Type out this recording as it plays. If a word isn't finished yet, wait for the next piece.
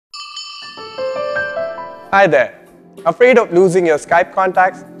Hi there. Afraid of losing your Skype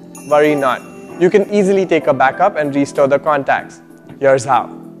contacts? Worry not. You can easily take a backup and restore the contacts. Here's how.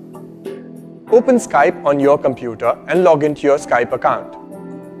 Open Skype on your computer and log into your Skype account.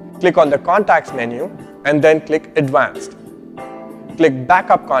 Click on the Contacts menu and then click Advanced. Click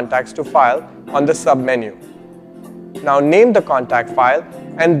Backup Contacts to File on the sub-menu. Now name the contact file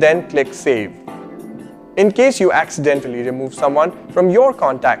and then click Save. In case you accidentally remove someone from your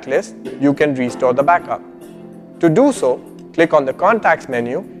contact list, you can restore the backup. To do so, click on the Contacts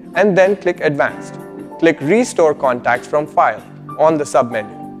menu and then click Advanced. Click Restore Contacts from File on the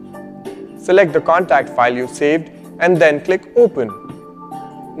sub-menu. Select the contact file you saved and then click Open.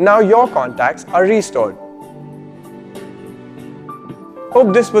 Now your contacts are restored.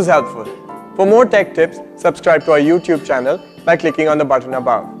 Hope this was helpful. For more tech tips, subscribe to our YouTube channel by clicking on the button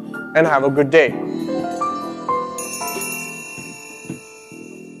above. And have a good day.